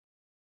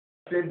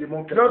c'est un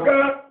démon Donc, quelconque.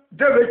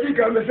 il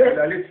Il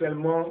allait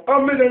seulement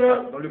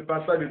dans le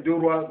passage de 2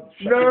 Rois,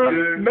 chapitre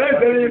 2,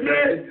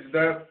 verset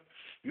 19,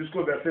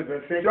 jusqu'au verset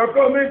 25.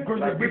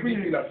 La Bible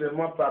dit qu'il a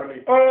seulement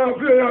parlé. Il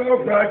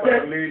a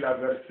parlé, il a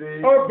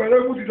versé,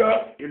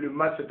 et le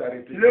match s'est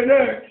arrêté.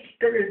 Amen.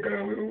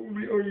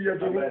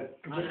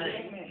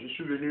 Je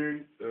suis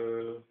venu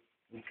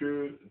pour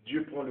que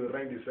Dieu prenne le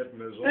règne de cette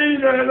maison. Et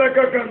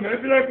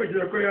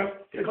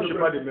quand je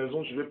parle de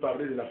maison, je vais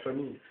parler de la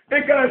famille. En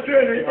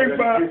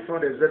réalité, sont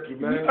des êtres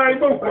humains.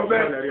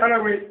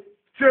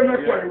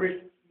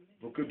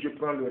 Pour que Dieu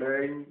prenne le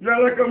règne de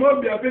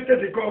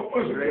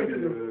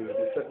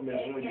cette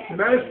maison.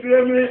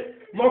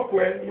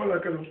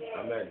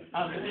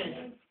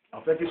 Amen.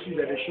 En fait, s'il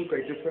y a des choses qui ont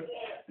été faites,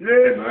 ça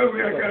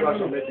doit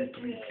jamais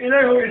détruit.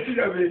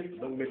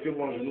 Donc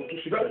mettez-moi en genoux, tous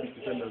ceux qui habitent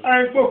cette maison.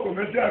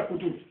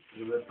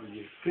 Je vais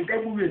prier.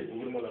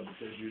 Ouvrez-moi la bouche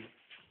de Dieu.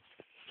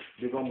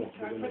 Devant moi.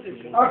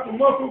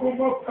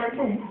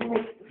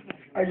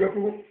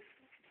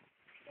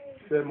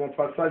 C'est mon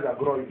passage à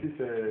Gros ici,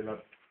 c'est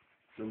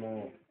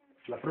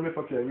la première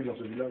fois qu'il y a eu dans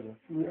ce village.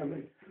 Oui,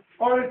 amen.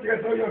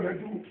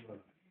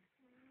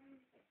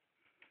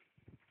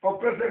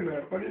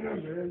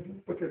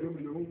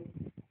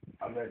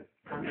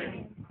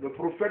 Amen. Le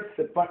prophète,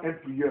 c'est pas un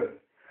prieur.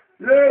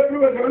 Il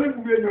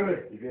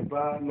vient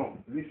pas, non.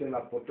 Lui, c'est un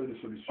apporteur de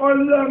solutions.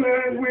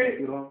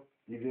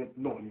 Il vient,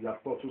 non, il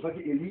apporte. C'est pour ça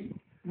qu'Élie,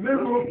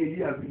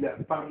 Élie a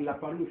parlé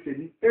au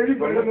Seigneur.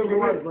 Pendant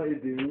 3 ans et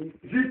demi,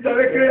 il n'y a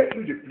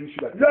plus de pluie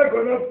sur la terre.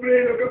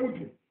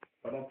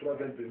 Pendant 3 ans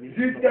et demi,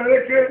 il n'y a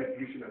plus de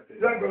pluie sur la terre.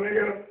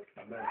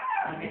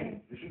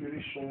 Amen. Je suis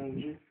venu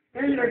changer.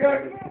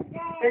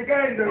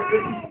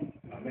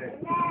 Amen.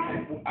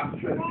 Pour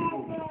actualiser.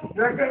 Il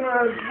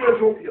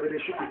y avait des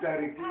choses qui étaient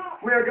arrêtées.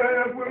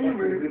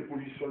 Des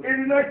pollutions.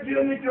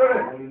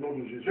 Dans le nom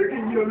de Jésus. C'est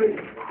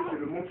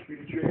le monde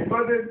spirituel.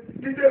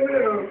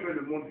 C'est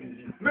le monde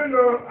visible.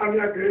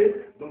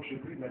 Donc je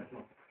prie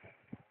maintenant.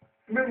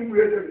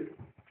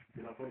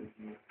 C'est l'enfant de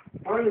Dieu.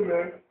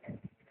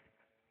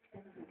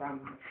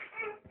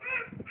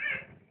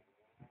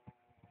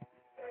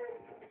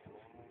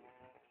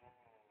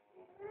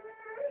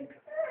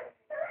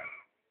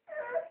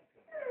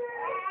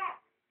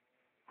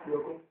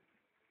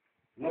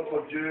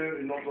 Notre Dieu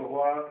et notre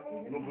roi,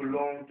 nous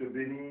voulons te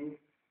bénir.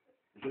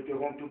 Je te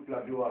rends toute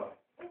la gloire.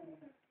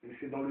 Et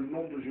c'est dans le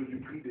nom de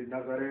Jésus-Christ de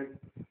Nazareth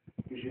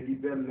que je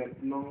libère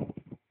maintenant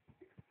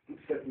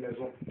toute cette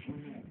maison.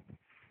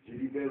 Je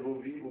libère vos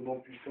vies au nom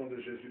puissant de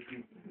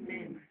Jésus-Christ.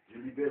 Je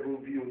libère vos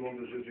vies au nom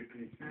de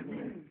Jésus-Christ.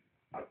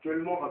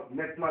 Actuellement,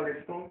 maintenant à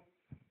l'instant,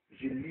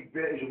 je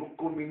libère et je vous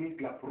communique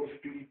la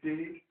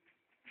prospérité.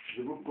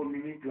 Je vous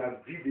communique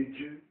la vie de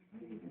Dieu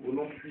au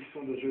nom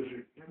puissant de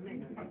Jésus.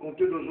 À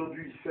compter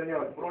d'aujourd'hui,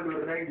 Seigneur, prends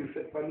le règne de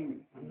cette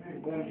famille.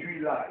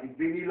 Conduis-la et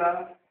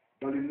bénis-la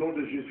dans le nom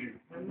de Jésus.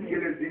 Que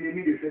les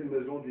ennemis de cette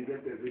maison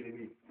deviennent tes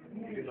ennemis.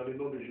 Et c'est dans le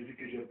nom de Jésus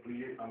que j'ai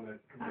prié. Amen.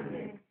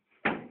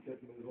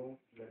 Cette maison,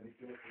 la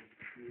déclare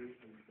pour Dieu.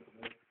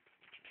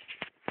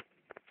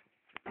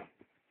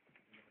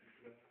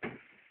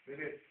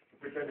 Venez,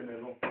 propriétaire de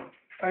maison.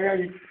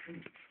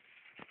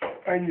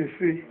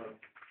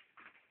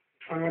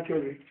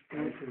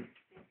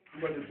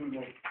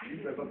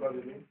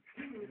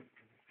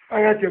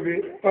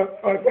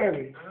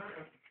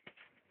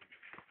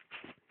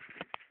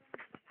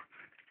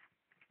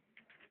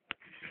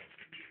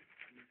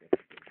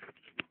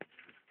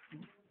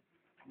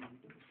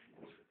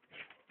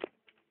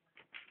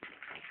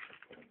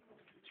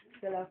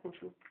 C'est la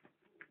photo.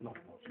 Non,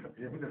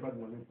 je ne vous ai pas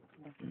demandé.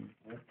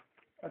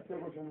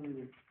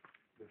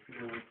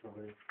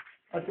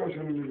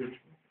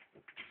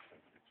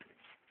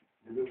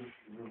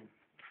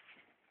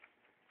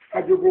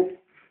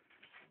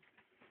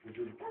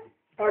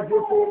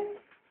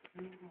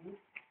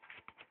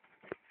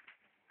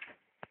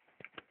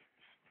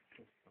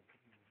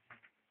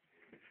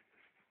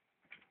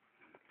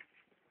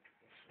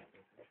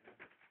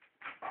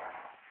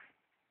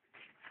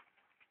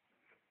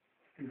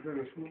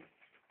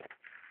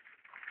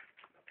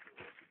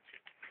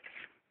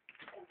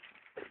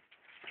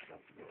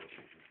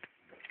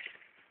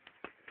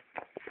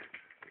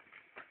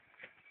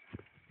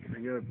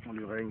 Seigneur, prends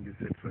le règne de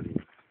cette famille.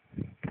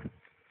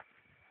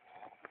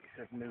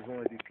 Cette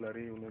maison est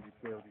déclarée au nom du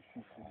Père, du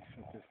Fils et du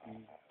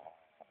Saint-Esprit,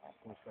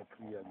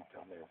 consacrée à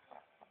l'Éternel,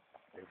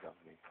 les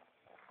armées.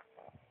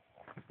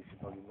 Et c'est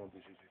dans le nom de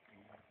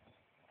Jésus-Christ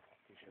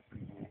que j'ai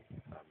prié.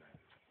 Amen.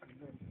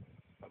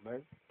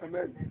 Amen.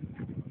 Amen.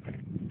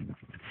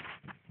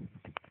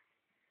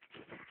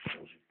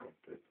 Changer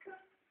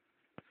complètement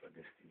sa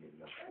destinée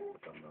là,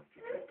 notamment qui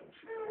fait ton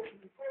Seigneur.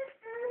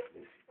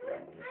 Merci pour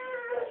l'amour de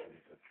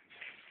ta puissance.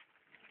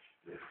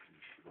 Merci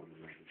dans le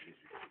nom de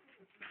Jésus.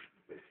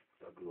 Merci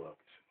pour ta gloire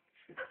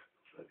que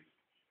dans sa vie.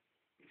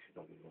 Et c'est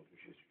dans le nom de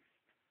Jésus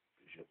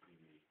que j'ai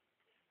prié.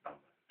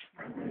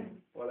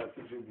 Amen. Voilà,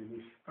 que Dieu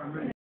bénisse. Amen.